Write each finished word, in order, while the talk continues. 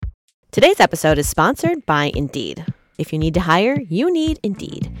Today's episode is sponsored by Indeed. If you need to hire, you need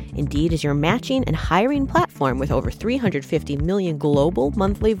Indeed. Indeed is your matching and hiring platform with over 350 million global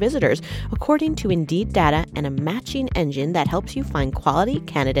monthly visitors, according to Indeed data, and a matching engine that helps you find quality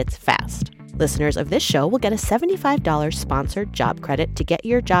candidates fast. Listeners of this show will get a $75 sponsored job credit to get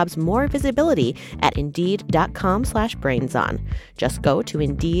your jobs more visibility at Indeed.com/BrainsOn. Just go to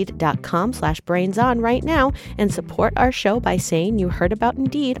Indeed.com/BrainsOn right now and support our show by saying you heard about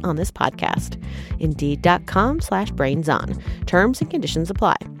Indeed on this podcast. Indeed.com/BrainsOn. Terms and conditions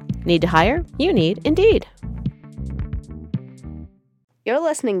apply. Need to hire? You need Indeed. You're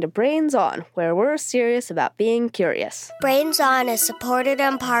listening to Brains On, where we're serious about being curious. Brains On is supported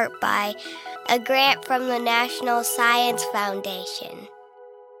in part by a grant from the National Science Foundation.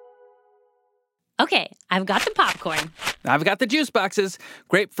 Okay, I've got the popcorn. I've got the juice boxes.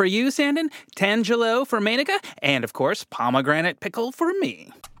 Grape for you, Sandon, Tangelo for Manica, and, of course, pomegranate pickle for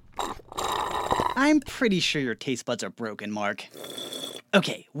me. I'm pretty sure your taste buds are broken, Mark.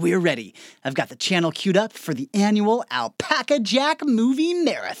 Okay, we're ready. I've got the channel queued up for the annual Alpaca Jack Movie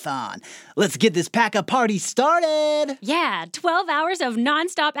Marathon. Let's get this paca party started! Yeah, 12 hours of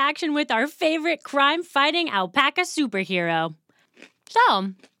nonstop action with our favorite crime-fighting alpaca superhero. So,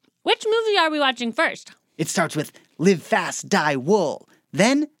 which movie are we watching first? It starts with Live Fast, Die Wool.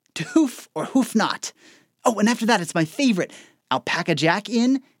 Then, To Hoof or Hoof Not. Oh, and after that, it's my favorite, Alpaca Jack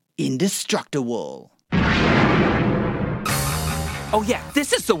in Indestructible. Oh yeah,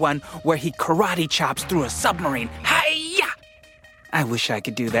 this is the one where he karate chops through a submarine. Hi-ya! I wish I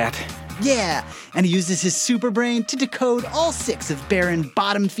could do that. Yeah, and he uses his super brain to decode all 6 of Baron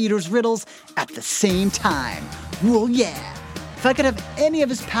Bottom Feeder's riddles at the same time. Well, yeah. If I could have any of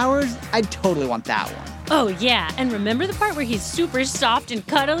his powers, I'd totally want that one. Oh yeah, and remember the part where he's super soft and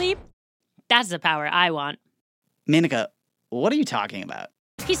cuddly? That's the power I want. Manica, what are you talking about?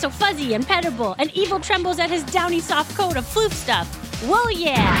 He's so fuzzy and pettable, and evil trembles at his downy soft coat of fluff stuff. Whoa,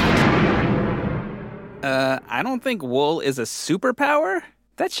 yeah! I don't think wool is a superpower.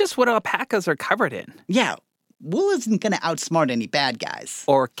 That's just what alpacas are covered in. Yeah, wool isn't gonna outsmart any bad guys.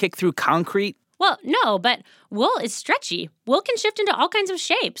 Or kick through concrete. Well, no, but wool is stretchy. Wool can shift into all kinds of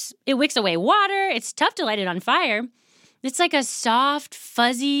shapes. It wicks away water. It's tough to light it on fire. It's like a soft,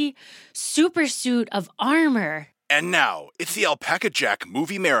 fuzzy super suit of armor. And now, it's the Alpaca Jack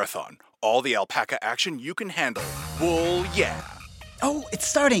Movie Marathon. All the alpaca action you can handle. Wool, yeah. Oh, it's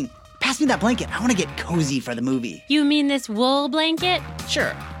starting. Pass me that blanket. I want to get cozy for the movie. You mean this wool blanket?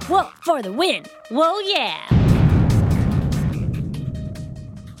 Sure. Wool for the win. Wool, yeah.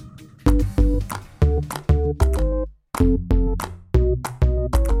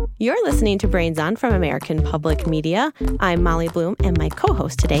 You're listening to Brains On from American Public Media. I'm Molly Bloom, and my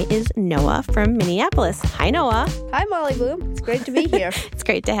co-host today is Noah from Minneapolis. Hi, Noah. Hi, Molly Bloom. It's great to be here. It's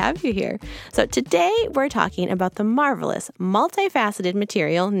great to have you here. So today we're talking about the marvelous, multifaceted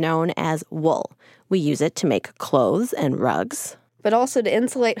material known as wool. We use it to make clothes and rugs, But also to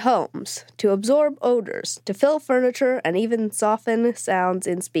insulate homes, to absorb odors, to fill furniture, and even soften sounds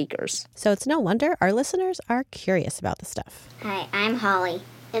in speakers. so it's no wonder our listeners are curious about the stuff. Hi, I'm Holly.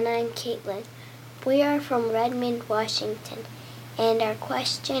 And I'm Caitlin. We are from Redmond, Washington. And our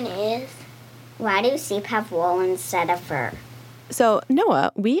question is, why do sheep have wool instead of fur? So,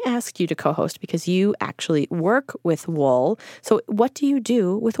 Noah, we asked you to co-host because you actually work with wool. So what do you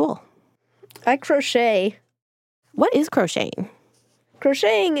do with wool? I crochet. What is crocheting?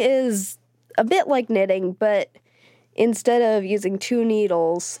 Crocheting is a bit like knitting, but instead of using 2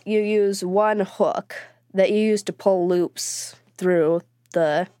 needles, you use 1 hook that you use to pull loops through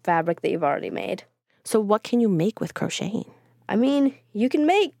the fabric that you've already made. So what can you make with crocheting? I mean, you can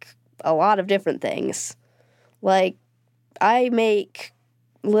make a lot of different things. Like, I make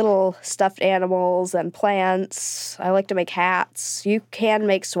little stuffed animals and plants. I like to make hats. You can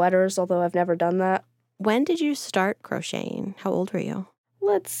make sweaters, although I've never done that. When did you start crocheting? How old were you?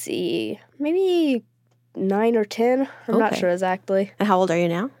 Let's see, maybe 9 or 10. I'm not Okay. sure exactly. And how old are you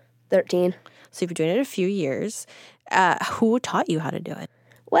now? 13. So you've been doing it a few years. Who taught you how to do it?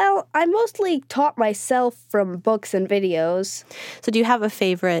 Well, I mostly taught myself from books and videos. So do you have a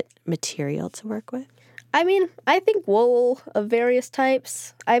favorite material to work with? I mean, I think wool of various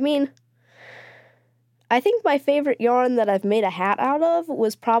types. I think my favorite yarn that I've made a hat out of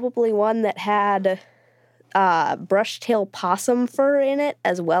was probably one that had brush-tail possum fur in it,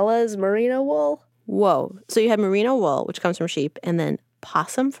 as well as merino wool. Whoa. So you had merino wool, which comes from sheep, and then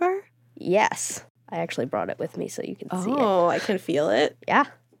possum fur? Yes. I actually brought it with me so you can see it. Oh, I can feel it. Yeah.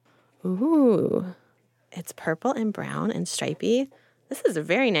 Ooh. It's purple and brown and stripy. This is a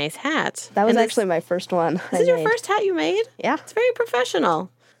very nice hat. That was And actually my first one. This is your first hat you made? Yeah. It's very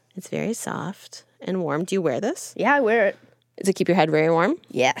professional. It's very soft and warm. Do you wear this? Yeah, I wear it. Does it keep your head very warm?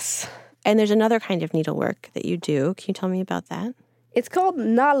 Yes. And there's another kind of needlework that you do. Can you tell me about that? It's called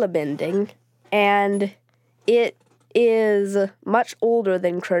nala binding, and it is much older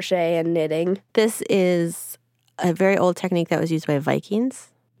than crochet and knitting. This is a very old technique that was used by Vikings.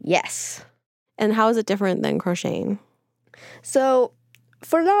 Yes. And how is it different than crocheting? So,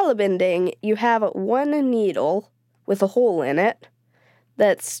 for nala binding, you have one needle with a hole in it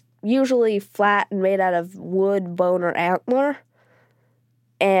that's usually flat and made out of wood, bone, or antler.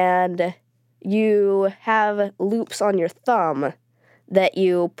 And you have loops on your thumb that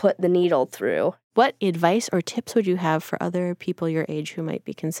you put the needle through. What advice or tips would you have for other people your age who might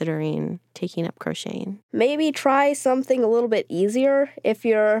be considering taking up crocheting? Maybe try something a little bit easier if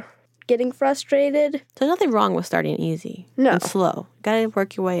you're getting frustrated. There's nothing wrong with starting easy. No. And slow. Gotta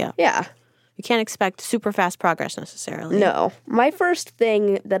work your way up. Yeah. You can't expect super fast progress necessarily. No. My first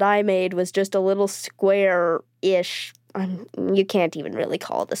thing that I made was just a little square-ish. You can't even really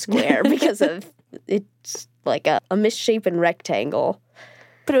call it a square because of it's like a misshapen rectangle.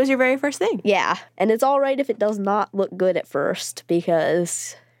 But it was your very first thing. Yeah, and it's all right if it does not look good at first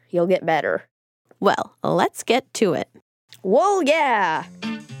because you'll get better. Well, let's get to it. Wool, yeah!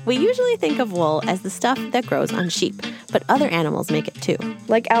 We usually think of wool as the stuff that grows on sheep, but other animals make it too.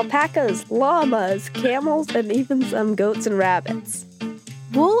 Like alpacas, llamas, camels, and even some goats and rabbits.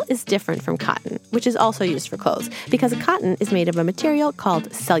 Wool is different from cotton, which is also used for clothes, because cotton is made of a material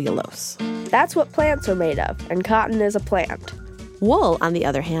called cellulose. That's what plants are made of, and cotton is a plant. Wool, on the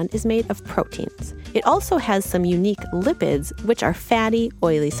other hand, is made of proteins. It also has some unique lipids, which are fatty,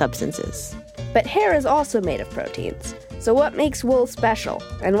 oily substances. But hair is also made of proteins. So what makes wool special?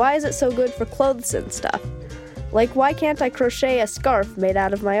 And why is it so good for clothes and stuff? Like, why can't I crochet a scarf made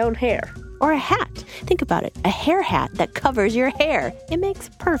out of my own hair? Or a hat. Think about it. A hair hat that covers your hair. It makes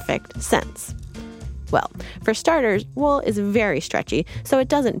perfect sense. Well, for starters, wool is very stretchy, so it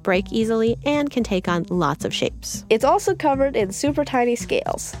doesn't break easily and can take on lots of shapes. It's also covered in super tiny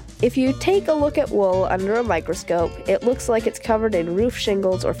scales. If you take a look at wool under a microscope, it looks like it's covered in roof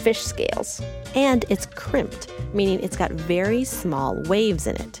shingles or fish scales. And it's crimped, meaning it's got very small waves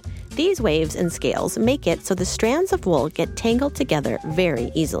in it. These waves and scales make it so the strands of wool get tangled together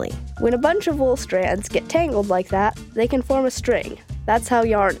very easily. When a bunch of wool strands get tangled like that, they can form a string. That's how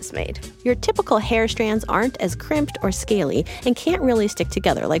yarn is made. Your typical hair strands aren't as crimped or scaly and can't really stick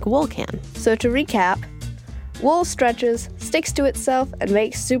together like wool can. So to recap, wool stretches, sticks to itself, and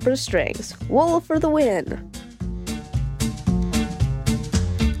makes super strings. Wool for the win!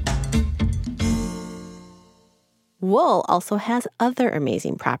 Wool also has other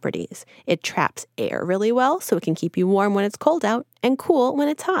amazing properties. It traps air really well, so it can keep you warm when it's cold out and cool when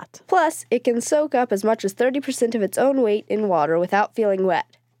it's hot. Plus, it can soak up as much as 30% of its own weight in water without feeling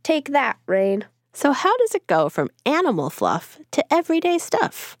wet. Take that, rain. So how does it go from animal fluff to everyday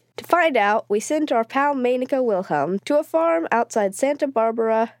stuff? To find out, we sent our pal Mainika Wilhelm to a farm outside Santa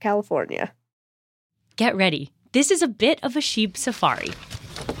Barbara, California. Get ready. This is a bit of a sheep safari.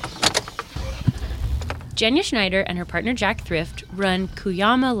 Jenya Schneider and her partner Jack Thrift run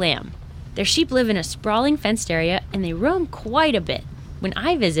Kuyama Lamb. Their sheep live in a sprawling fenced area, and they roam quite a bit. When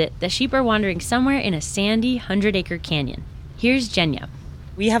I visit, the sheep are wandering somewhere in a sandy 100-acre canyon. Here's Jenya.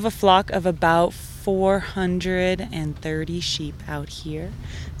 We have a flock of about 430 sheep out here.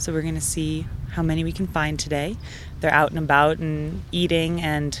 So we're going to see how many we can find today. They're out and about and eating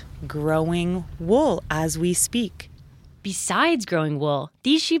and growing wool as we speak. Besides growing wool,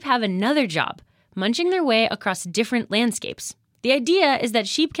 these sheep have another job, munching their way across different landscapes. The idea is that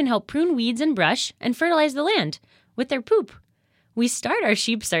sheep can help prune weeds and brush and fertilize the land with their poop. We start our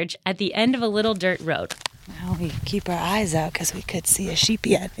sheep search at the end of a little dirt road. Now we keep our eyes out because we could see a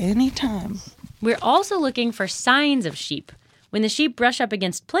sheepy at any time. We're also looking for signs of sheep. When the sheep brush up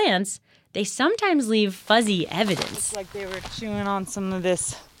against plants, they sometimes leave fuzzy evidence. It's like they were chewing on some of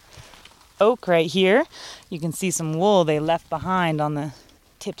this oak right here. You can see some wool they left behind on the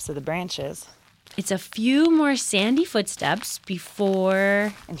tips of the branches. It's a few more sandy footsteps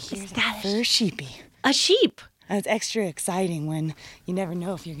before... And here's that first sheepy. A sheep! It's extra exciting when you never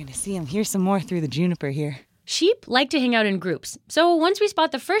know if you're going to see them. Here's some more through the juniper here. Sheep like to hang out in groups, so once we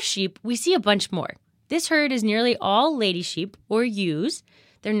spot the first sheep, we see a bunch more. This herd is nearly all lady sheep, or ewes.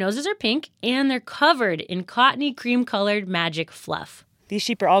 Their noses are pink, and they're covered in cottony cream-colored magic fluff. These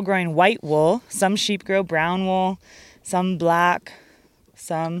sheep are all growing white wool. Some sheep grow brown wool, some black,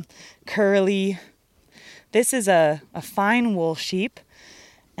 some curly. This is a fine wool sheep,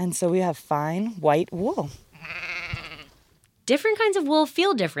 and so we have fine white wool. Different kinds of wool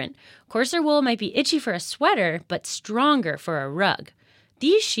feel different. Coarser wool might be itchy for a sweater, but stronger for a rug.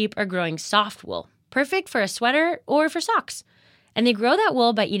 These sheep are growing soft wool, perfect for a sweater or for socks. And they grow that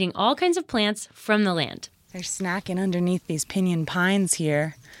wool by eating all kinds of plants from the land. They're snacking underneath these pinyon pines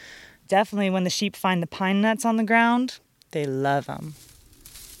here. Definitely when the sheep find the pine nuts on the ground, they love them.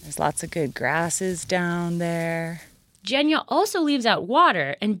 There's lots of good grasses down there. Jenya also leaves out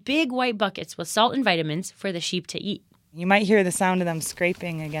water and big white buckets with salt and vitamins for the sheep to eat. You might hear the sound of them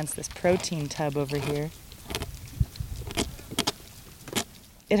scraping against this protein tub over here.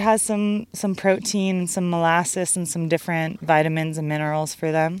 It has some protein, some molasses, and some different vitamins and minerals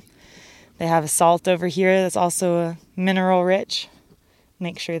for them. They have a salt over here that's also mineral rich.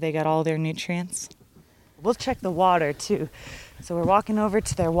 Make sure they got all their nutrients. We'll check the water too. So we're walking over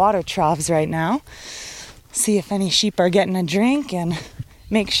to their water troughs right now. See if any sheep are getting a drink and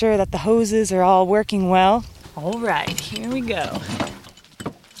make sure that the hoses are all working well. All right, here we go.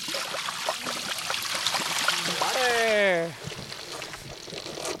 Water.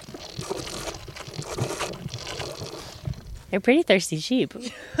 They're pretty thirsty sheep.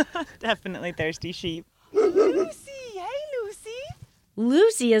 Definitely thirsty sheep. Lucy! Hey, Lucy!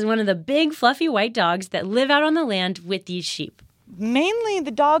 Lucy is one of the big fluffy white dogs that live out on the land with these sheep. Mainly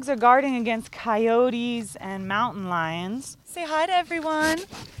the dogs are guarding against coyotes and mountain lions. Say hi to everyone.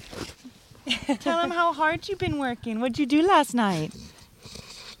 Tell them how hard you've been working. What'd you do last night?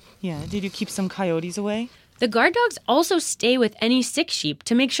 Yeah, did you keep some coyotes away? The guard dogs also stay with any sick sheep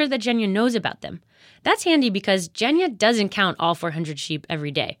to make sure that Jenya knows about them. That's handy because Jenya doesn't count all 400 sheep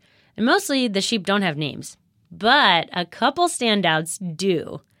every day. And mostly the sheep don't have names. But a couple standouts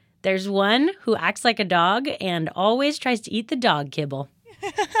do. There's one who acts like a dog and always tries to eat the dog kibble.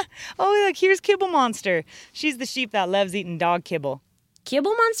 Oh, look, here's Kibble Monster. She's the sheep that loves eating dog kibble.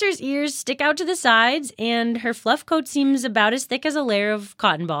 Kibble Monster's ears stick out to the sides, and her fluff coat seems about as thick as a layer of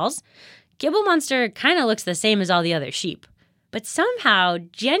cotton balls. Kibble Monster kind of looks the same as all the other sheep. But somehow,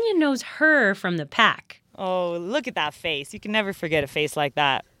 Jenya knows her from the pack. Oh, look at that face. You can never forget a face like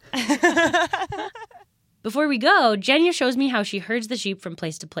that. Before we go, Jenya shows me how she herds the sheep from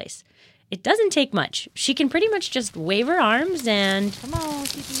place to place. It doesn't take much. She can pretty much just wave her arms and... Come on,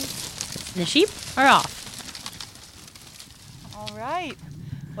 sheepies. The sheep are off. All right.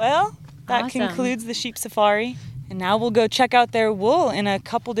 Well, that Awesome. concludes the sheep safari. And now we'll go check out their wool in a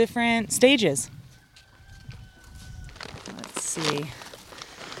couple different stages. Let's see.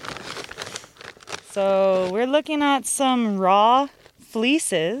 So we're looking at some raw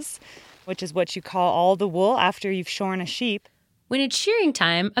fleeces, which is what you call all the wool after you've shorn a sheep. When it's shearing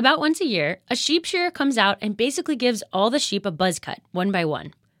time, about once a year, a sheep shearer comes out and basically gives all the sheep a buzz cut, one by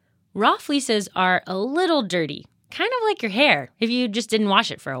one. Raw fleeces are a little dirty, kind of like your hair, if you just didn't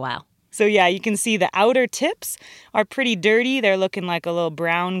wash it for a while. So yeah, you can see the outer tips are pretty dirty. They're looking like a little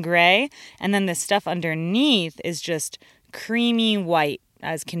brown gray. And then the stuff underneath is just creamy white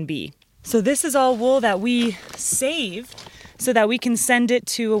as can be. So this is all wool that we saved so that we can send it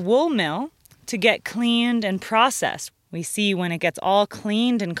to a wool mill to get cleaned and processed. We see when it gets all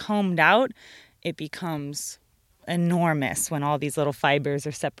cleaned and combed out, it becomes enormous when all these little fibers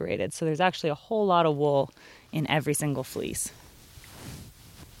are separated. So there's actually a whole lot of wool in every single fleece.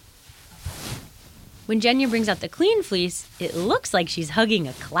 When Jenya brings out the clean fleece, it looks like she's hugging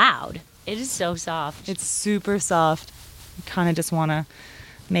a cloud. It is so soft. It's super soft. You kind of just want to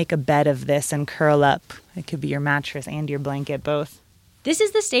make a bed of this and curl up. It could be your mattress and your blanket, both. This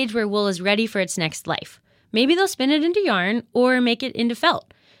is the stage where wool is ready for its next life. Maybe they'll spin it into yarn or make it into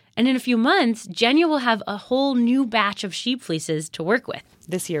felt. And in a few months, Jenya will have a whole new batch of sheep fleeces to work with.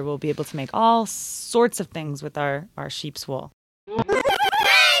 This year we'll be able to make all sorts of things with our sheep's wool.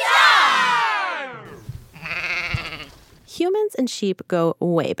 Humans and sheep go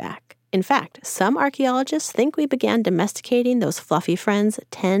way back. In fact, some archaeologists think we began domesticating those fluffy friends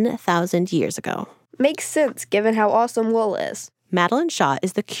 10,000 years ago. Makes sense given how awesome wool is. Madeline Shaw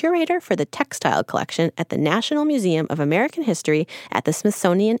is the curator for the textile collection at the National Museum of American History at the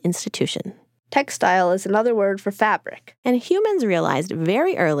Smithsonian Institution. Textile is another word for fabric. And humans realized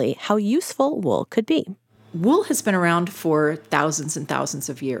very early how useful wool could be. Wool has been around for thousands and thousands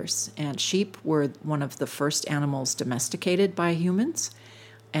of years, and sheep were one of the first animals domesticated by humans.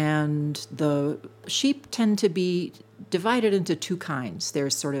 And the sheep tend to be divided into two kinds.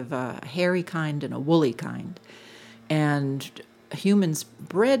 There's sort of a hairy kind and a woolly kind. And humans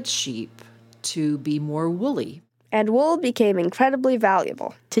bred sheep to be more woolly. And wool became incredibly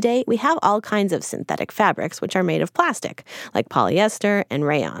valuable. Today, we have all kinds of synthetic fabrics which are made of plastic, like polyester and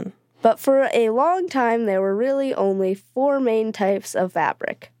rayon. But for a long time, there were really only 4 main types of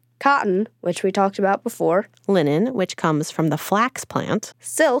fabric. Cotton, which we talked about before. Linen, which comes from the flax plant.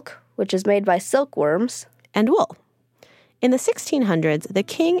 Silk, which is made by silkworms. And wool. In the 1600s, the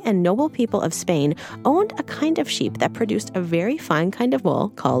king and noble people of Spain owned a kind of sheep that produced a very fine kind of wool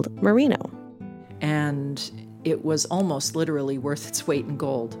called merino. And it was almost literally worth its weight in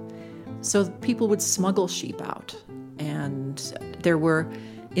gold. So people would smuggle sheep out. And there were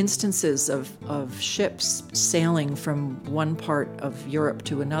instances of ships sailing from one part of Europe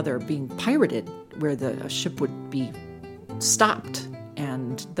to another being pirated, where the ship would be stopped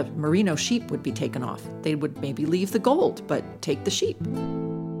and the merino sheep would be taken off. They would maybe leave the gold, but take the sheep.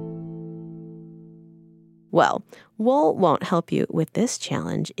 Well, wool won't help you with this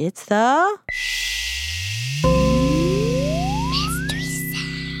challenge. It's the...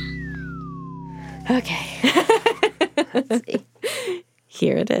 Okay. Let's see.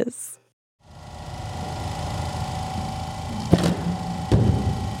 Here it is.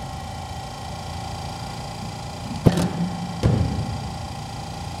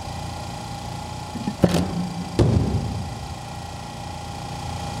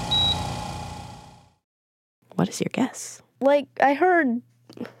 What is your guess? Like, I heard,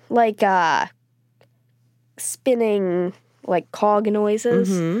 like, spinning, like, cog noises.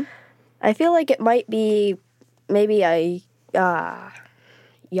 Mm-hmm. I feel like it might be maybe a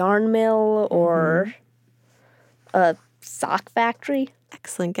yarn mill or a sock factory.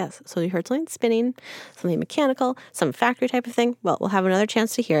 Excellent guess. So you heard something spinning, something mechanical, some factory type of thing. Well, we'll have another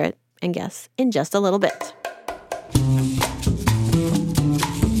chance to hear it and guess in just a little bit.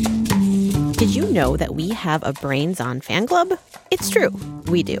 Did you know that we have a Brains On fan club? It's true,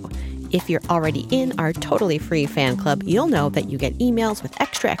 we do. If you're already in our totally free fan club, you'll know that you get emails with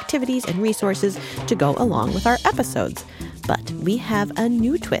extra activities and resources to go along with our episodes. But we have a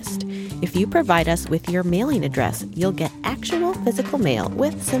new twist. If you provide us with your mailing address, you'll get actual physical mail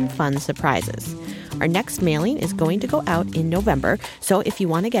with some fun surprises. Our next mailing is going to go out in November, so if you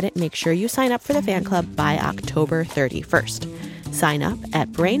want to get it, make sure you sign up for the fan club by October 31st. Sign up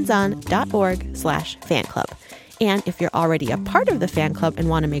at brainson.org/fan club. And if you're already a part of the fan club and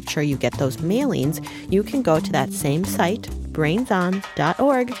want to make sure you get those mailings, you can go to that same site,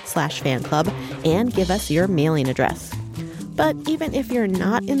 brainson.org/fan club, and give us your mailing address. But even if you're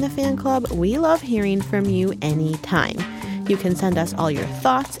not in the fan club, we love hearing from you anytime. You can send us all your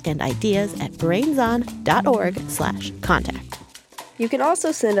thoughts and ideas at brainson.org/contact. You can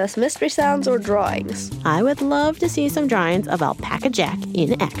also send us mystery sounds or drawings. I would love to see some drawings of Alpaca Jack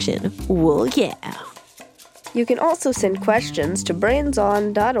in action. Well, yeah. You can also send questions to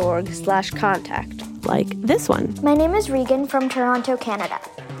brainson.org/contact. Like this one. My name is Regan from Toronto, Canada.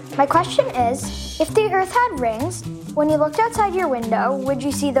 My question is, if the Earth had rings, when you looked outside your window, would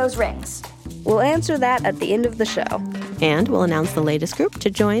you see those rings? We'll answer that at the end of the show. And we'll announce the latest group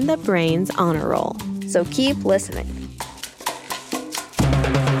to join the Brains Honor Roll. So keep listening.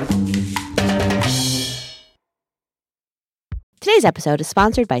 Today's episode is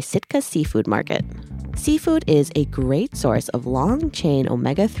sponsored by Sitka Seafood Market. Seafood is a great source of long-chain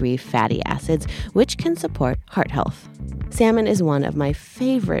omega-3 fatty acids, which can support heart health. Salmon is one of my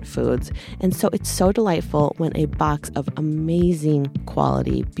favorite foods, and so it's so delightful when a box of amazing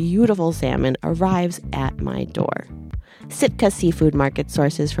quality, beautiful salmon arrives at my door. Sitka Seafood Market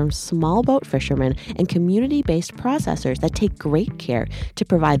sources from small boat fishermen and community-based processors that take great care to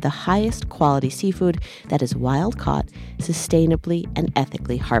provide the highest quality seafood that is wild-caught, sustainably, and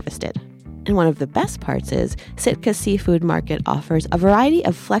ethically harvested. And one of the best parts is Sitka Seafood Market offers a variety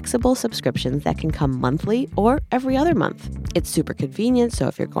of flexible subscriptions that can come monthly or every other month. It's super convenient, so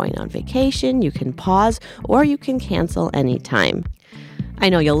if you're going on vacation, you can pause or you can cancel anytime. I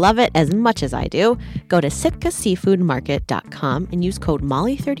know you'll love it as much as I do. Go to sitkaseafoodmarket.com and use code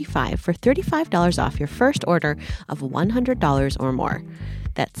MOLLY35 for $35 off your first order of $100 or more.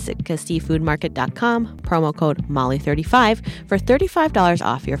 That's sitkaseafoodmarket.com, promo code MOLLY35 for $35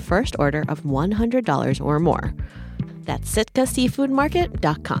 off your first order of $100 or more. That's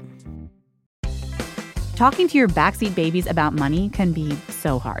sitkaseafoodmarket.com. Talking to your backseat babies about money can be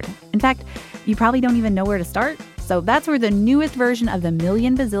so hard. In fact, you probably don't even know where to start. So that's where the newest version of the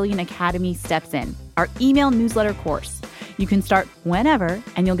Million Bazillion Academy steps in, our email newsletter course. You can start whenever,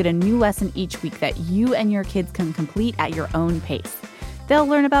 and you'll get a new lesson each week that you and your kids can complete at your own pace. They'll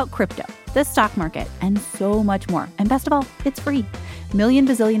learn about crypto, the stock market, and so much more. And best of all, it's free. Million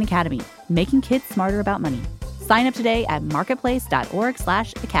Bazillion Academy, making kids smarter about money. Sign up today at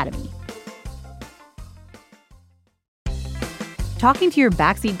marketplace.org/academy. Talking to your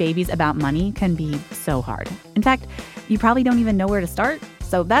backseat babies about money can be so hard. In fact, you probably don't even know where to start.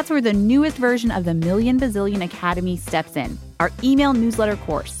 So that's where the newest version of the Million Bazillion Academy steps in, our email newsletter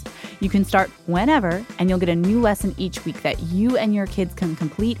course. You can start whenever, and you'll get a new lesson each week that you and your kids can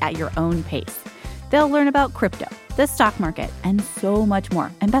complete at your own pace. They'll learn about crypto, the stock market, and so much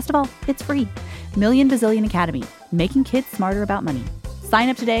more. And best of all, it's free. Million Bazillion Academy, making kids smarter about money. Sign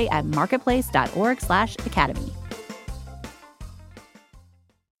up today at marketplace.org/academy.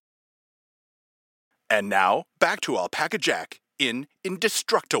 And now, back to Alpaca Jack in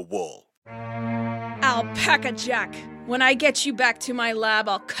Indestructiwool. Alpaca Jack, when I get you back to my lab,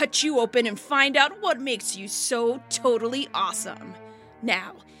 I'll cut you open and find out what makes you so totally awesome.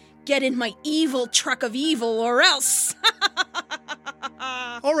 Now, get in my evil truck of evil or else...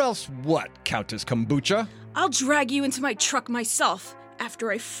 Or else what, Countess Kombucha? I'll drag you into my truck myself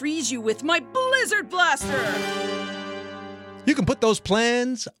after I freeze you with my Blizzard Blaster! You can put those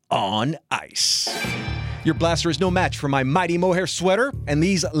plans on ice. Your blaster is no match for my mighty mohair sweater and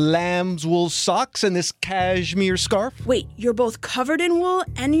these lamb's wool socks and this cashmere scarf. Wait, you're both covered in wool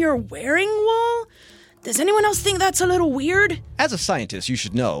and you're wearing wool? Does anyone else think that's a little weird? As a scientist, you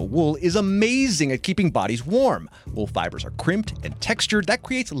should know wool is amazing at keeping bodies warm. Wool fibers are crimped and textured. That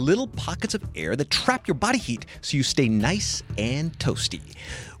creates little pockets of air that trap your body heat so you stay nice and toasty.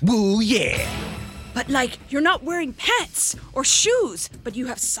 Woo, yeah! But you're not wearing pants or shoes, but you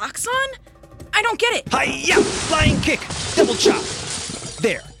have socks on? I don't get it. Hi-ya! Flying kick! Double chop!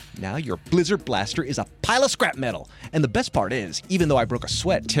 There. Now your Blizzard Blaster is a pile of scrap metal. And the best part is, even though I broke a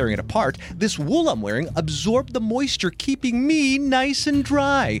sweat tearing it apart, this wool I'm wearing absorbed the moisture, keeping me nice and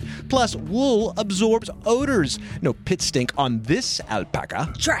dry. Plus, wool absorbs odors. No pit stink on this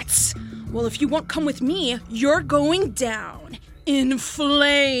alpaca. Drats! Well, if you won't come with me, you're going down. In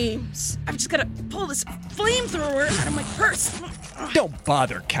flames. I've just got to pull this flamethrower out of my purse. Don't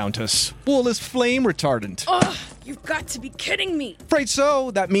bother, Countess. Wool is flame retardant. Ugh, you've got to be kidding me. Afraid so.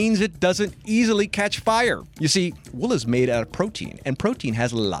 That means it doesn't easily catch fire. You see, wool is made out of protein, and protein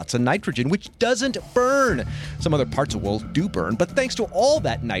has lots of nitrogen, which doesn't burn. Some other parts of wool do burn, but thanks to all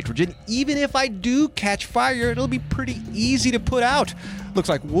that nitrogen, even if I do catch fire, it'll be pretty easy to put out. Looks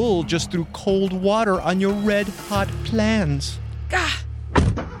like wool just threw cold water on your red-hot plans. Gah!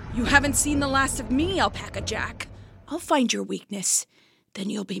 You haven't seen the last of me, Alpaca Jack. I'll find your weakness. Then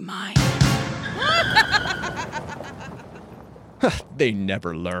you'll be mine. They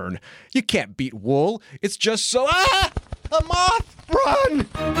never learn. You can't beat wool. It's just so... Ah! A moth! Run!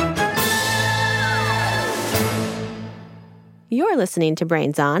 You're listening to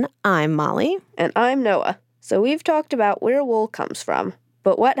Brains On. I'm Molly. And I'm Noah. So we've talked about where wool comes from,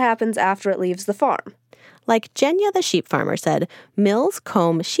 but what happens after it leaves the farm? Like Jenya the sheep farmer said, mills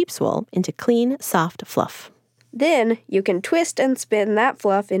comb sheep's wool into clean, soft fluff. Then you can twist and spin that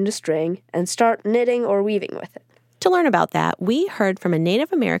fluff into string and start knitting or weaving with it. To learn about that, we heard from a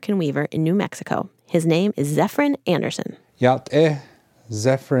Native American weaver in New Mexico. His name is Zephyrin Anderson.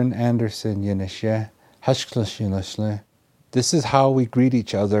 Zephyrin Anderson Yenishe. This is how we greet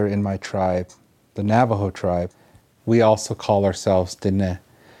each other in my tribe, the Navajo tribe. We also call ourselves Dene.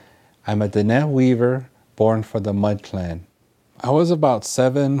 I'm a Dene weaver born for the Mud Clan. I was about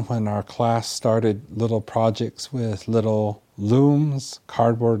 7 when our class started little projects with little looms,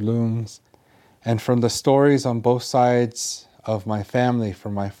 cardboard looms. And from the stories on both sides of my family,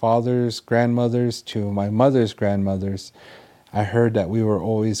 from my father's grandmothers to my mother's grandmothers, I heard that we were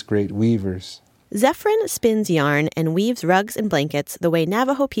always great weavers. Zephyrin spins yarn and weaves rugs and blankets the way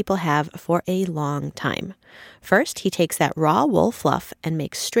Navajo people have for a long time. First, he takes that raw wool fluff and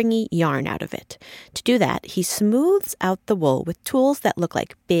makes stringy yarn out of it. To do that, he smooths out the wool with tools that look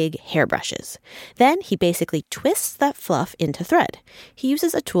like big hairbrushes. Then he basically twists that fluff into thread. He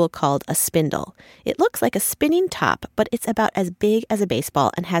uses a tool called a spindle. It looks like a spinning top, but it's about as big as a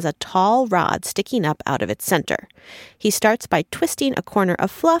baseball and has a tall rod sticking up out of its center. He starts by twisting a corner of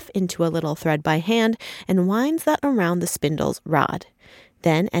fluff into a little thread by hand and winds that around the spindle's rod.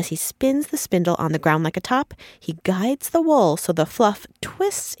 Then, as he spins the spindle on the ground like a top, he guides the wool so the fluff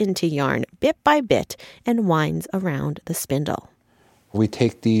twists into yarn bit by bit and winds around the spindle. We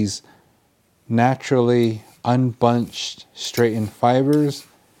take these naturally unbunched, straightened fibers,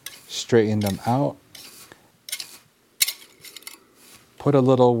 straighten them out, put a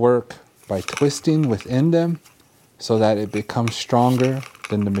little work by twisting within them so that it becomes stronger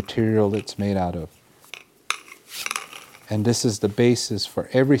than the material it's made out of. And this is the basis for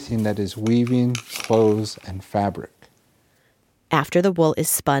everything that is weaving, clothes, and fabric. After the wool is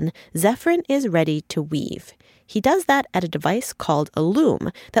spun, Zephyrin is ready to weave. He does that at a device called a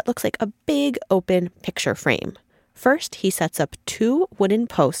loom that looks like a big open picture frame. First, he sets up 2 wooden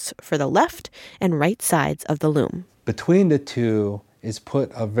posts for the left and right sides of the loom. Between the two is put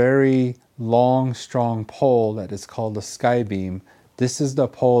a very long, strong pole that is called a sky beam. This is the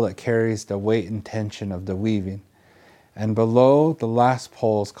pole that carries the weight and tension of the weaving. And below the last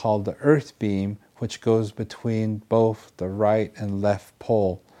pole is called the earth beam, which goes between both the right and left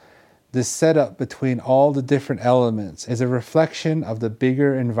pole. This setup between all the different elements is a reflection of the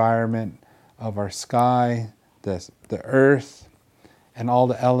bigger environment of our sky, the earth, and all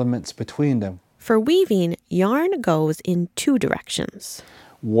the elements between them. For weaving, yarn goes in two directions.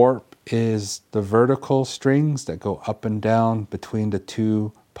 Warp is the vertical strings that go up and down between the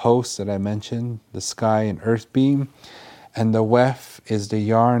two posts that I mentioned, the sky and earth beam. And the weft is the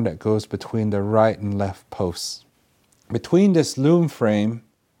yarn that goes between the right and left posts. Between this loom frame,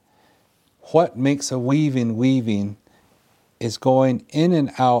 what makes a weaving is going in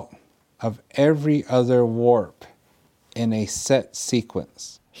and out of every other warp in a set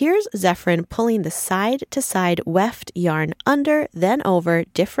sequence. Here's Zephyrin pulling the side-to-side weft yarn under, then over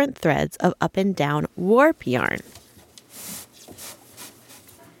different threads of up and down warp yarn.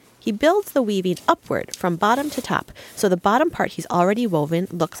 He builds the weaving upward from bottom to top, so the bottom part he's already woven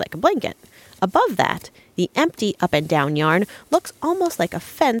looks like a blanket. Above that, the empty up and down yarn looks almost like a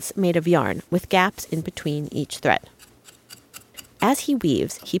fence made of yarn with gaps in between each thread. As he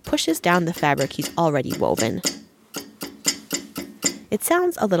weaves, he pushes down the fabric he's already woven. It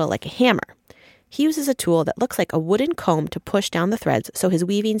sounds a little like a hammer. He uses a tool that looks like a wooden comb to push down the threads so his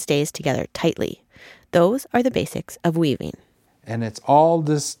weaving stays together tightly. Those are the basics of weaving. And it's all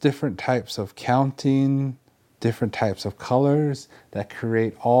this different types of counting, different types of colors that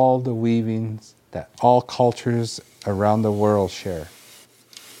create all the weavings that all cultures around the world share.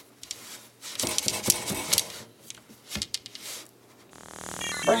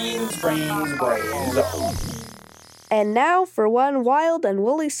 Brains. And now for one wild and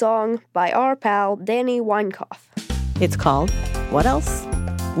woolly song by our pal Danny Weinkoff. It's called What Else?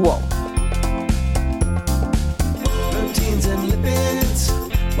 Wool. Proteins and lipids,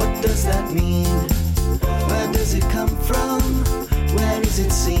 what does that mean? Where does it come from? Where is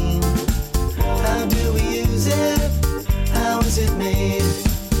it seen? How do we use it? How is it made?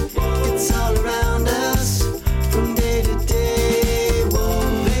 It's all around us from day to day.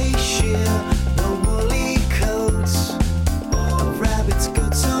 Wool, they shear the woolly coats of rabbits,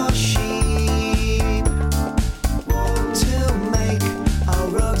 goats, or sheep to make our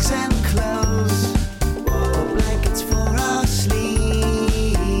rugs and clothes or blankets for our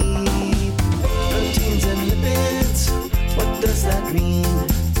sleep. Proteins and lipids, what does that mean?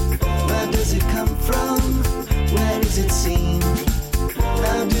 Where does it come from? Where is it seen?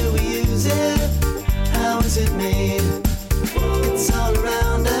 How do we use it? How is it made? It's all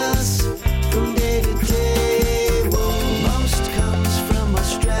around us from day to day. Wool, most comes from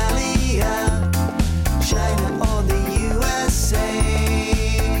Australia, China, or the USA.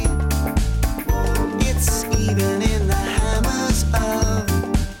 It's even in the hammers of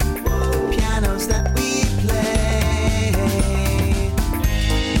the pianos that we play.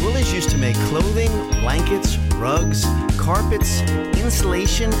 Wool is used to make clothing, blankets, rugs, carpets,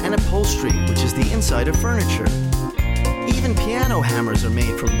 insulation, and upholstery, which is the inside of furniture. Even piano hammers are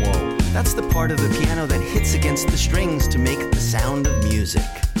made from wool. That's the part of the piano that hits against the strings to make the sound of music.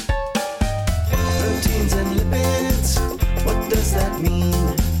 Proteins and lipids, what does that mean?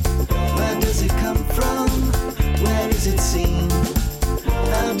 Where does it come from? Where is it seen?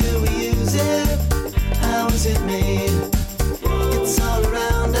 How do we use it? How is it made? It's all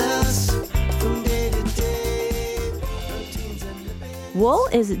around us from day to day. Proteins and lipids. Wool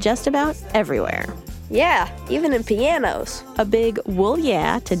is just about everywhere. Yeah, even in pianos. A big wool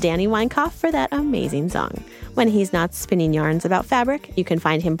yeah to Danny Weinkoff for that amazing song. When he's not spinning yarns about fabric, you can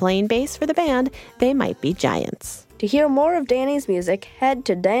find him playing bass for the band They Might Be Giants. To hear more of Danny's music, head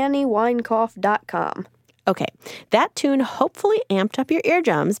to DannyWeinkoff.com. Okay, that tune hopefully amped up your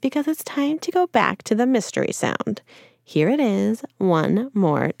eardrums because it's time to go back to the mystery sound. Here it is one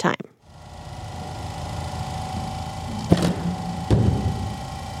more time.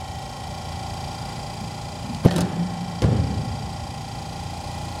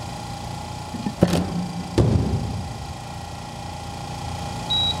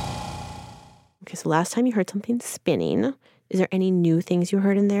 Okay, so last time you heard something spinning. Is there any new things you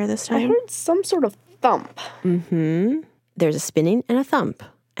heard in there this time? I heard some sort of thump. Mm-hmm. There's a spinning and a thump,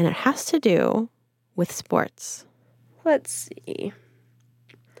 and it has to do with sports. Let's see.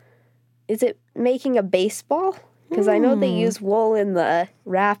 Is it making a baseball? Because I know they use wool in the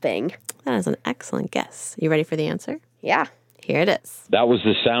wrapping. That is an excellent guess. You ready for the answer? Yeah. Here it is. That was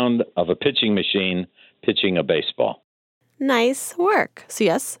the sound of a pitching machine pitching a baseball. Nice work. So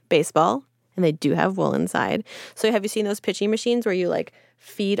yes, baseball. And they do have wool inside. So have you seen those pitching machines where you like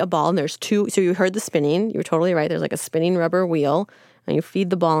feed a ball and there's two? So you heard the spinning. You were totally right. There's like a spinning rubber wheel and you feed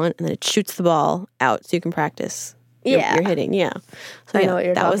the ball in and then it shoots the ball out so you can practice Yeah. You're hitting, yeah. So I know what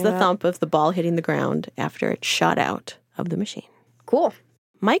you're that was talking the about. thump of the ball hitting the ground after it shot out of the machine. Cool.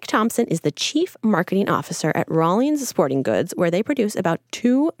 Mike Thompson is the chief marketing officer at Rawlings Sporting Goods, where they produce about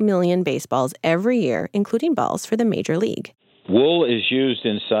 2 million baseballs every year, including balls for the Major League. Wool is used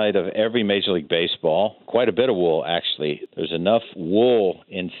inside of every Major League Baseball. Quite a bit of wool, actually. There's enough wool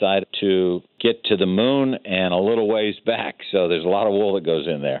inside to get to the moon and a little ways back, so there's a lot of wool that goes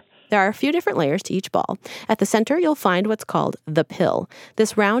in there. There are a few different layers to each ball. At the center, you'll find what's called the pill,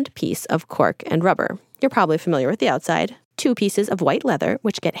 this round piece of cork and rubber. You're probably familiar with the outside. 2 pieces of white leather,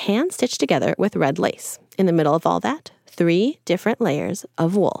 which get hand-stitched together with red lace. In the middle of all that, 3 different layers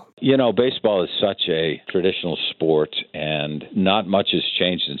of wool. You know, baseball is such a traditional sport, and not much has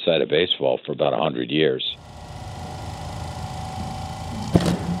changed inside of baseball for about 100 years.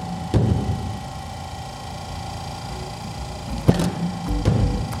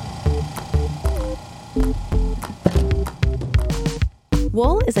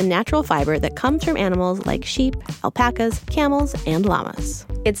 Wool is a natural fiber that comes from animals like sheep, alpacas, camels, and llamas.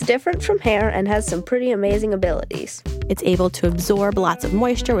 It's different from hair and has some pretty amazing abilities. It's able to absorb lots of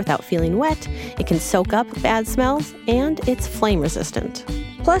moisture without feeling wet, it can soak up bad smells, and it's flame resistant.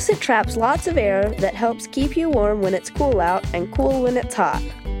 Plus, it traps lots of air that helps keep you warm when it's cool out and cool when it's hot.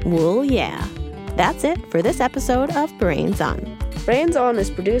 Wool, yeah. That's it for this episode of Brains On. Brains On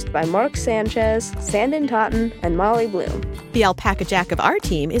is produced by Mark Sanchez, Sandon Totten, and Molly Bloom. The alpaca jack of our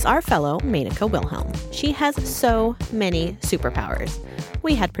team is our fellow Menaka Wilhelm. She has so many superpowers.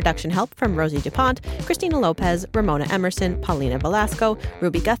 We had production help from Rosie DuPont, Christina Lopez, Ramona Emerson, Paulina Velasco,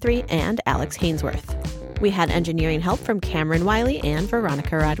 Ruby Guthrie, and Alex Hainsworth. We had engineering help from Cameron Wiley and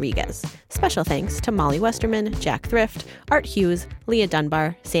Veronica Rodriguez. Special thanks to Molly Westerman, Jack Thrift, Art Hughes, Leah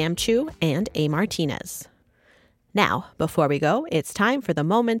Dunbar, Sam Chu, and A. Martinez. Now, before we go, it's time for the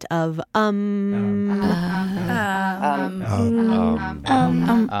moment of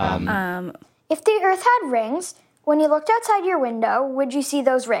If the Earth had rings, when you looked outside your window, would you see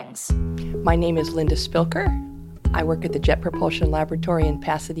those rings? My name is Linda Spilker. I work at the Jet Propulsion Laboratory in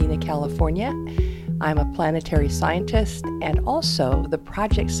Pasadena, California. I'm a planetary scientist and also the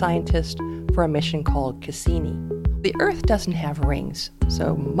project scientist for a mission called Cassini. The Earth doesn't have rings,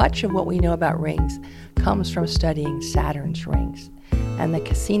 so much of what we know about rings comes from studying Saturn's rings. And the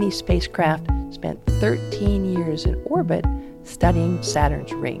Cassini spacecraft spent 13 years in orbit studying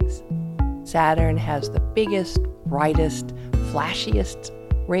Saturn's rings. Saturn has the biggest, brightest, flashiest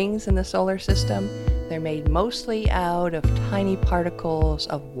rings in the solar system. They're made mostly out of tiny particles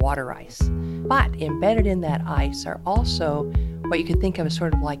of water ice. But embedded in that ice are also what you could think of as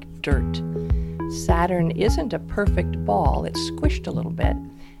sort of like dirt. Saturn isn't a perfect ball, it's squished a little bit.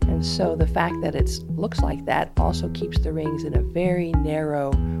 And so the fact that it looks like that also keeps the rings in a very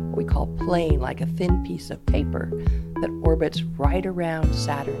narrow, what we call plane, like a thin piece of paper that orbits right around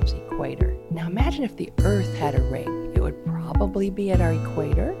Saturn's equator. Now imagine if the Earth had a ring. It would probably be at our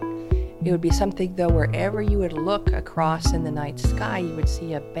equator. It would be something, though, wherever you would look across in the night sky, you would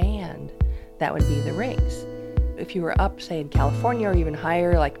see a band. That would be the rings. If you were up, say, in California or even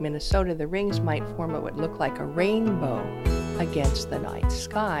higher, like Minnesota, the rings might form what would look like a rainbow against the night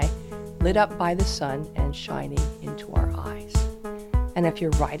sky, lit up by the sun and shining into our eyes. And if you're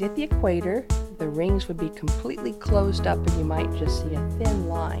right at the equator, the rings would be completely closed up and you might just see a thin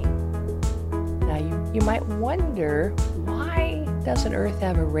line. Now, you might wonder, why doesn't Earth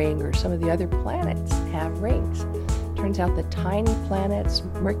have a ring or some of the other planets have rings? Turns out the tiny planets,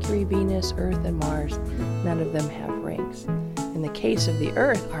 Mercury, Venus, Earth, and Mars, none of them have rings. In the case of the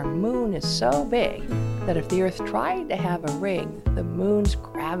Earth, our moon is so big that if the Earth tried to have a ring, the moon's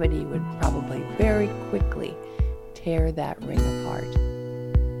gravity would probably very quickly tear that ring apart.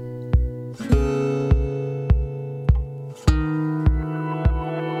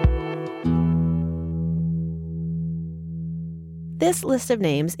 This list of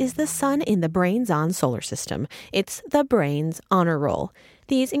names is the sun in the Brains On solar system. It's the Brains Honor Roll.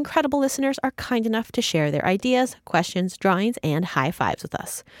 These incredible listeners are kind enough to share their ideas, questions, drawings, and high fives with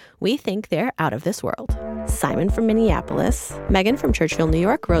us. We think they're out of this world. Simon from Minneapolis, Megan from Churchville, New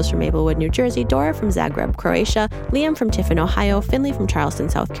York, Rose from Maplewood, New Jersey, Dora from Zagreb, Croatia, Liam from Tiffin, Ohio, Finley from Charleston,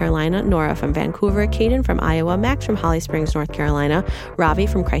 South Carolina, Nora from Vancouver, Caden from Iowa, Max from Holly Springs, North Carolina, Ravi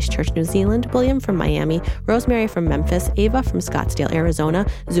from Christchurch, New Zealand, William from Miami, Rosemary from Memphis, Ava from Scottsdale, Arizona,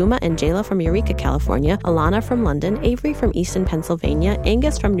 Zuma and Jayla from Eureka, California, Alana from London, Avery from Easton, Pennsylvania, Ing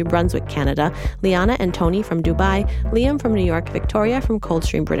Angus from New Brunswick, Canada, Liana and Tony from Dubai, Liam from New York, Victoria from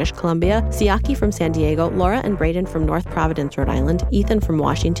Coldstream, British Columbia, Siaki from San Diego, Laura and Braden from North Providence, Rhode Island, Ethan from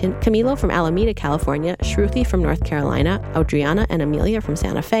Washington, Camilo from Alameda, California, Shruti from North Carolina, Audriana and Amelia from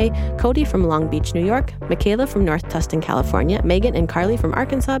Santa Fe, Cody from Long Beach, New York, Michaela from North Tustin, California, Megan and Carly from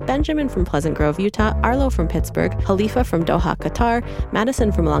Arkansas, Benjamin from Pleasant Grove, Utah, Arlo from Pittsburgh, Halifa from Doha, Qatar,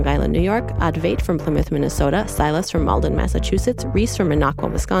 Madison from Long Island, New York, Advait from Plymouth, Minnesota, Silas from Malden, Massachusetts, Reese from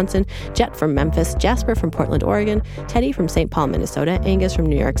Minocqua, Wisconsin, Jet from Memphis, Jasper from Portland, Oregon, Teddy from St. Paul, Minnesota, Angus from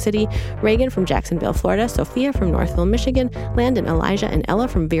New York City, Reagan from Jacksonville, Florida, Sophia from Northville, Michigan, Landon, Elijah, and Ella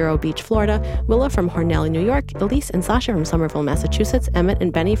from Vero Beach, Florida, Willa from Hornell, New York, Elise and Sasha from Somerville, Massachusetts, Emmett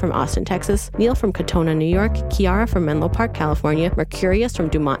and Benny from Austin, Texas, Neil from Katona, New York, Kiara from Menlo Park, California, Mercurius from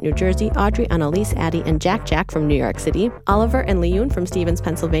Dumont, New Jersey, Audrey, Annalise, Addie, and Jack from New York City, Oliver and Leon from Stevens,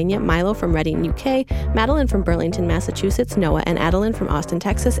 Pennsylvania, Milo from Reading, UK, Madeline from Burlington, Massachusetts, Noah and Adeline from Austin,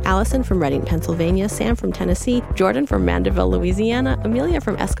 Texas, Allison from Reading, Pennsylvania, Sam from Tennessee, Jordan from Mandeville, Louisiana, Amelia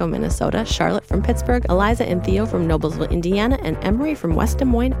from Esco, Minnesota, Charlotte from Pittsburgh, Eliza and Theo from Noblesville, Indiana, and Emery from West Des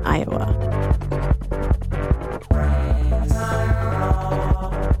Moines, Iowa.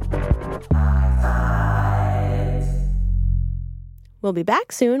 We'll be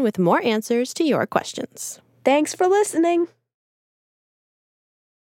back soon with more answers to your questions. Thanks for listening.